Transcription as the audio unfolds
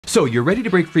So you're ready to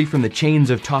break free from the chains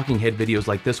of talking head videos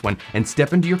like this one and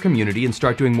step into your community and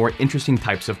start doing more interesting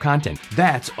types of content.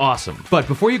 That's awesome. But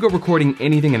before you go recording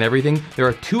anything and everything, there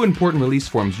are 2 important release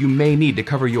forms you may need to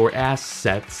cover your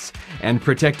assets and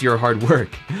protect your hard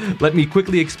work. Let me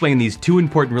quickly explain these 2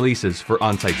 important releases for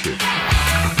on-site shoots.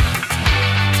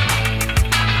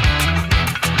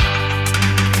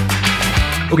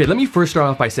 Okay, let me first start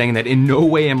off by saying that in no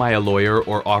way am I a lawyer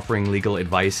or offering legal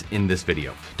advice in this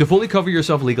video. To fully cover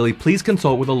yourself legally, please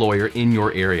consult with a lawyer in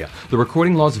your area. The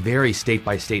recording laws vary state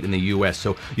by state in the US,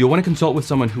 so you'll want to consult with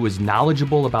someone who is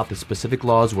knowledgeable about the specific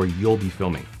laws where you'll be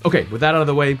filming. Okay, with that out of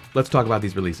the way, let's talk about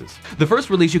these releases. The first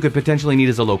release you could potentially need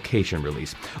is a location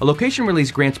release. A location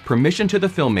release grants permission to the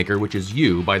filmmaker, which is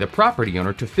you, by the property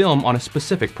owner to film on a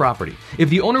specific property. If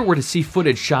the owner were to see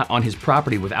footage shot on his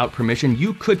property without permission,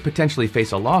 you could potentially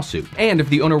face a lawsuit. And if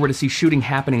the owner were to see shooting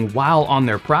happening while on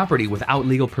their property without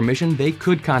legal permission, they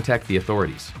could contact the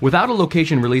authorities. Without a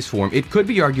location release form, it could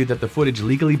be argued that the footage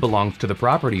legally belongs to the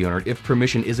property owner if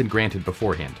permission isn't granted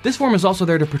beforehand. This form is also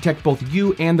there to protect both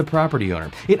you and the property owner.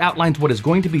 It outlines what is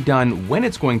going to be done, when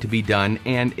it's going to be done,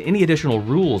 and any additional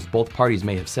rules both parties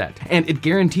may have set. And it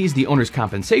guarantees the owner's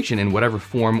compensation in whatever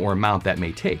form or amount that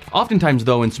may take. Oftentimes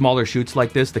though, in smaller shoots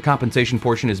like this, the compensation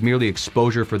portion is merely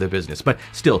exposure for the business, but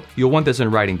still, you'll want this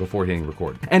in writing before hitting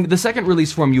record. And the second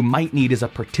release form you might need is a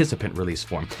participant release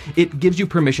form. It gives you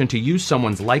permission to use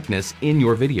someone's likeness in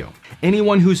your video.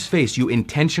 Anyone whose face you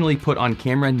intentionally put on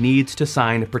camera needs to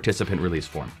sign a participant release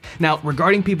form. Now,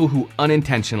 regarding people who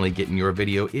unintentionally get in your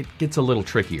video, it gets a little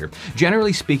trickier.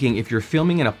 Generally speaking, if you're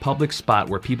filming in a public spot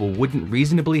where people wouldn't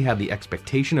reasonably have the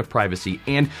expectation of privacy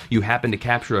and you happen to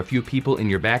capture a few people in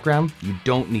your background, you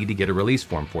don't need to get a release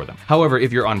form for them. However,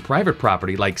 if you're on private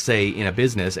property, like say in a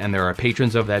business and there are patrons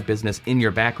of that business in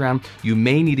your background, you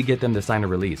may need to get them to sign a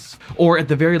release. Or at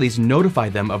the very least, notify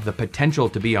them of the potential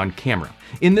to be on camera.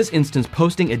 In this instance,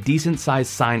 posting a decent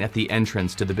sized sign at the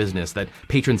entrance to the business that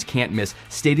patrons can't miss,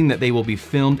 stating that they will be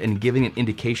filmed and giving an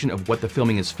indication of what the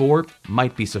filming is for,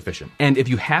 might be sufficient. And if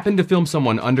you happen to film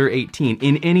someone under 18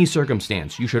 in any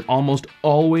circumstance, you should almost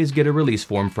always get a release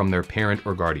form from their parent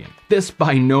or guardian. This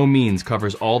by no means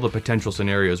covers all the potential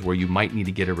scenarios where you might need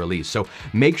to get a release, so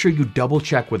make sure you double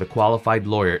check with a qualified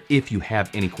lawyer if you have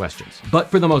any questions. But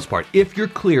for the most part, if you're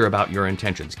clear about your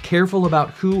intentions, careful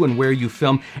about who and where you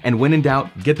film, and when in doubt,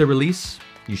 get the release,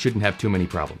 you shouldn't have too many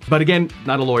problems. But again,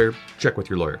 not a lawyer, check with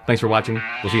your lawyer. Thanks for watching,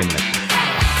 we'll see you in the next one.